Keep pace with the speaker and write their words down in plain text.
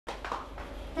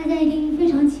大家一定非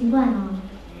常奇怪啊，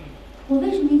我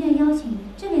为什么一定要邀请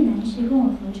这位男士跟我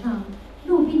合唱《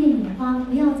路边的野花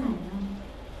不要采》呢？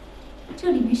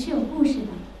这里面是有故事的，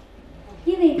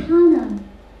因为他呢，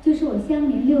就是我相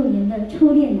恋6年的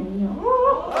初恋男友。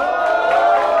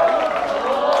什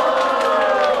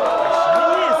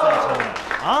么意思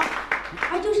啊，这啊？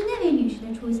而就是那位女士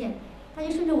的出现，他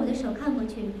就顺着我的手看过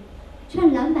去，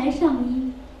穿蓝白上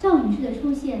衣，赵女士的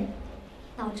出现，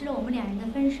导致了我们2人的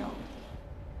分手。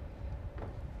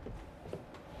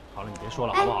 好了，你别说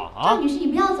了，好不好啊？赵女士，你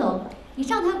不要走，你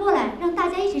上台过来，让大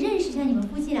家一起认识一下你们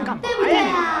夫妻俩，对不对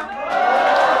啊？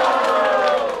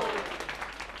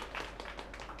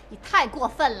你太过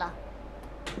分了！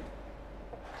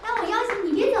那我邀请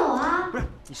你，别走啊！不是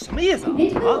你什么意思啊？你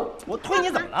别推我！我推你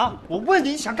怎么了？我问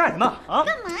你想干什么啊？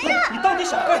干嘛呀？你到底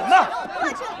想干什么？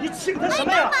你请他什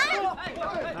么呀？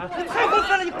你太过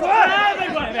分了！你滚！哎，别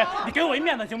滚！别，你给我一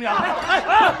面子行不行？哎，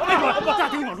别滚！我大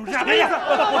庭广众之下，别意思！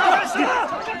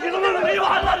你怎么没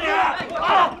完了你？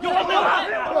啊，有完没完？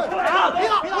啊！我怎么？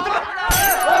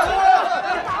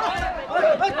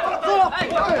走了！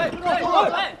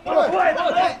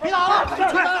别打了！别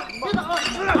打了！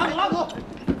拉走！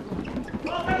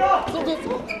走！怎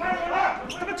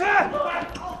么去？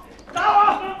打我！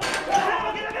我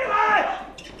给他闭嘴！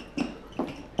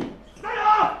三友！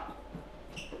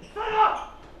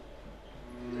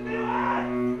闭嘴！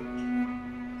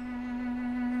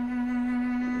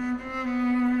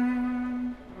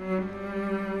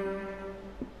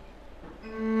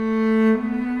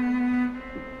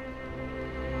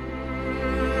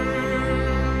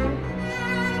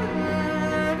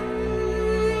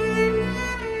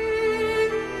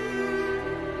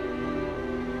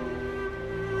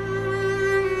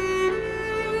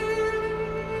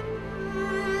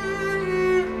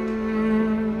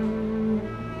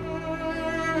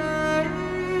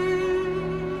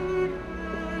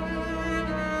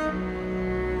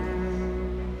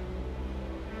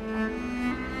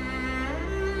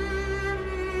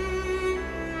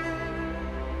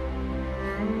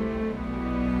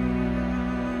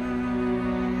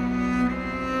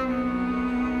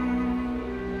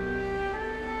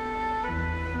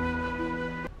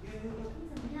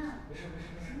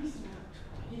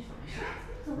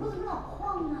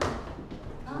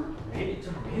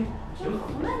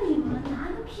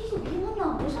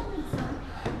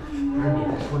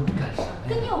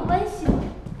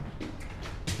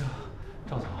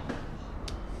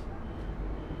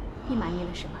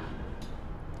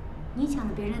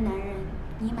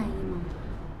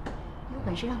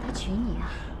 是让他娶你啊！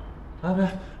啊，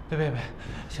别，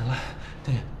行了，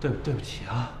对不起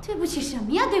啊！对不起什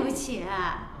么呀？对不起，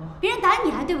别人打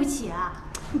你还对不起啊？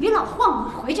你别老晃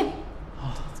我，回去。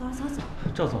走。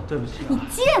赵总，对不起啊！你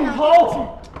贱啊！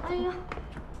好。哎呀。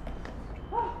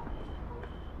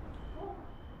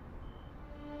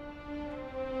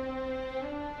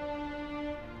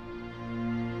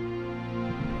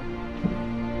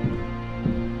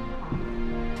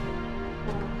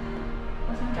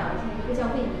叫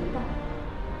魏明的，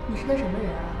你是个什么人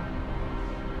啊？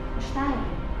我是大爷。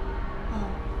哦，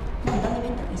那你到那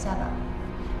边等一下吧。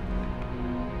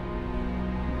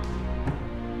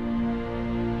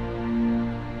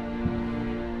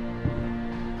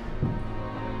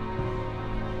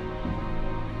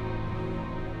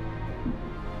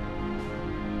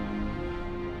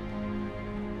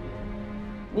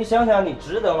你想想，你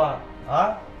值得吗？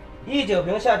啊，一酒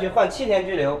瓶下去换7天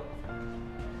拘留。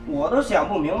 我都想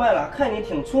不明白了，看你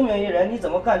挺聪明一人，你怎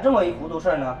么干这么一糊涂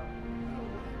事呢？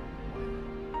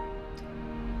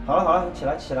好了，你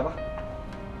起来吧。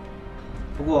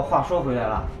不过话说回来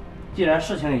了，既然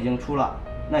事情已经出了，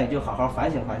那你就好好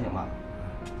反省反省吧。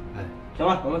哎，行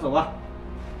了，我们走吧。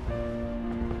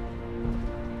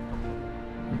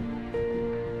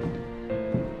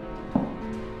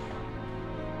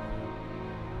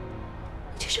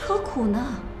这是何苦呢？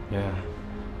圆圆。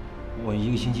 我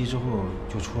1个星期之后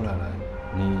就出来了，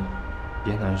你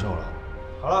别难受了。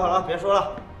好了，别说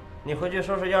了，你回去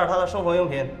收拾一下他的生活用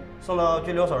品，送到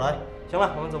拘留所来。行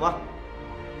了，我们走吧。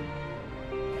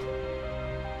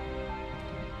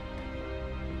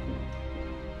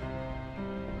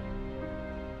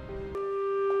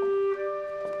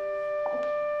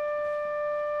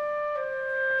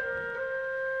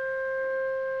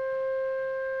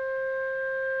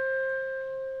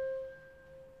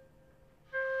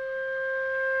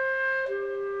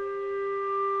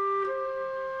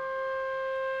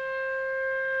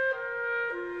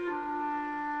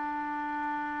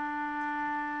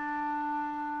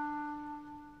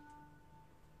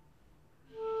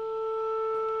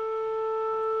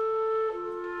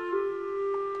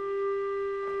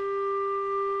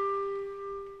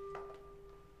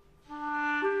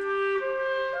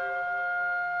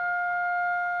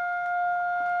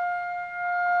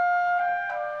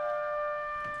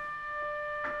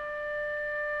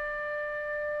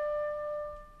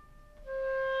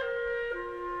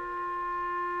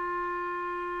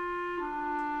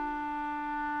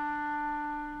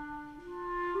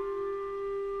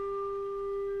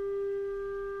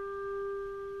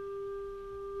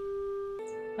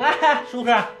哎，舒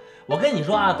克，我跟你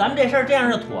说啊，咱们这事儿这样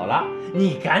就妥了。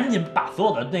你赶紧把所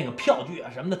有的那个票据啊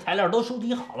什么的材料都收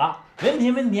集好了，没问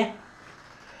题，没问题。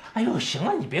哎呦，行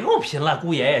了，你别跟我贫了，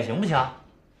姑爷爷行不行？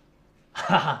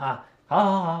哈哈哈，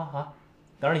好，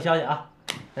等着你消息啊，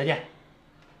再见。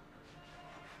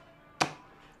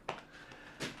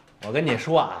我跟你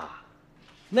说啊，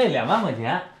那2万块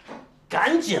钱，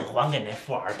赶紧还给那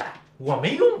富二代，我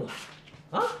没用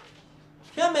了，啊，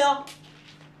听见没有？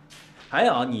还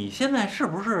有，你现在是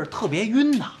不是特别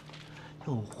晕呐？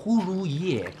又忽如一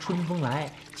夜春风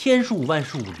来，千树万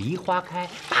树梨花开，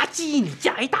吧唧你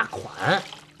嫁一大款，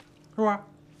是不是？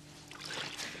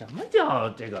什么叫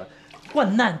这个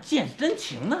患难见真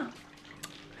情呢？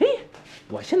嘿，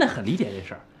我现在很理解这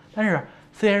事儿，但是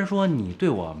虽然说你对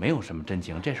我没有什么真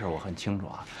情，这事儿我很清楚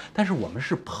啊，但是我们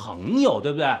是朋友，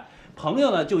对不对？朋友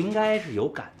呢就应该是有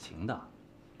感情的，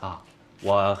啊，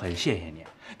我很谢谢你。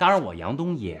当然，我杨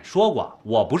东也说过，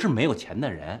我不是没有钱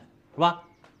的人，是吧？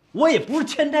我也不是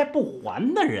欠债不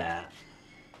还的人，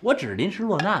我只是临时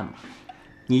落难嘛。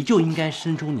你就应该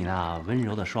伸出你那温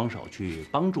柔的双手去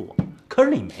帮助我，可是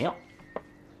你没有。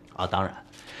啊，当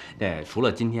然，除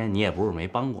了今天，你也不是没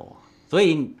帮过我，所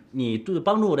以你对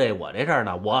帮助我这事儿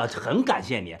呢，我很感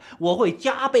谢你，我会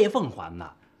加倍奉还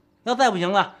的。要再不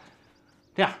行呢，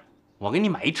这样我给你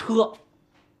买一车。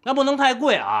那不能太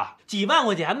贵啊，几万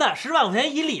块钱的，10万块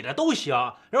钱以里的都行，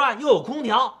是吧？又有空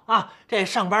调啊，这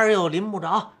上班又淋不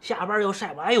着，下班又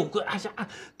晒不，哎呦，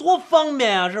多方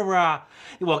便啊，是不是？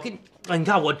我给你，你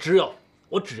看我只要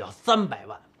300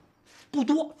万，不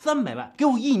多，300万，给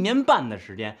我1年半的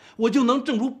时间，我就能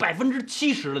挣出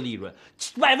70%的利润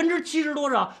，70%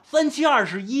多少？3、7、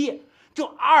21，就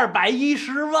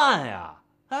210万呀！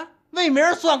啊！魏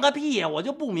明算个屁呀！我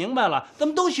就不明白了，怎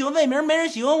么都喜欢魏明，没人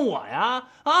喜欢我呀？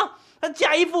啊，他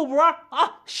嫁一富婆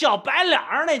啊，小白脸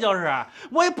儿那就是。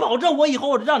我也保证，我以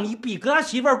后让你比跟他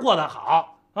媳妇儿过得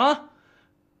好啊。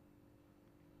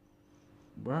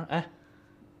不是，哎，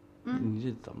你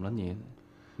这怎么了？你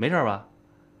没事吧？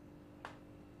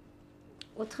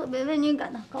我特别为你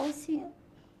感到高兴。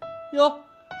哟，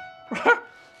不是。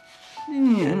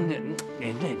你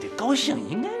高兴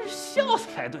应该是笑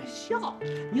才对，笑！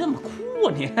你怎么哭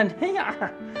啊？你看这样，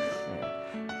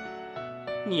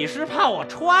你是怕我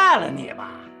踹了你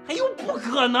吧？哎呦，不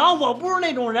可能，我不是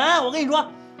那种人。我跟你说，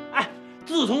哎，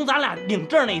自从咱俩领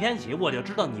证那天起，我就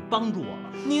知道你帮助我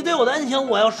了。你对我的恩情，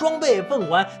我要双倍奉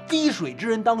还，滴水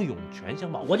之恩当涌泉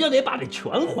相报，我就得把这全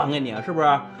还给你啊，是不是？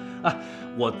啊，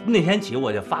我那天起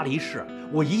我就发了一誓，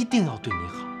我一定要对你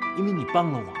好，因为你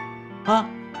帮了我，啊。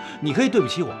你可以对不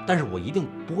起我，但是我一定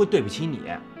不会对不起你。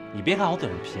你别看我嘴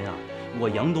上贫啊，我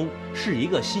杨东是一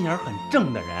个心眼很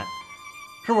正的人，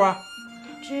是不是？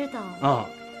知道啊，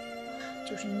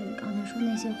就是因为你刚才说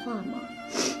那些话嘛。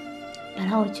本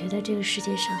来我觉得这个世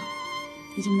界上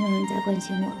已经没有人再关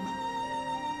心我了。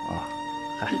啊，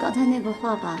你刚才那个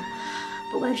话吧，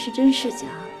不管是真是假，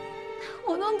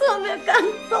我都特别感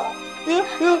动。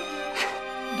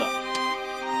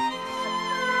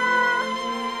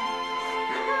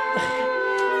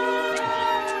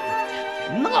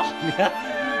闹，你看，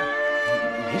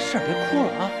没事，别哭了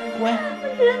啊，乖。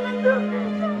真的，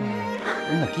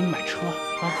给你买车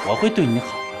啊，我会对你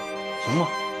好的，行吗？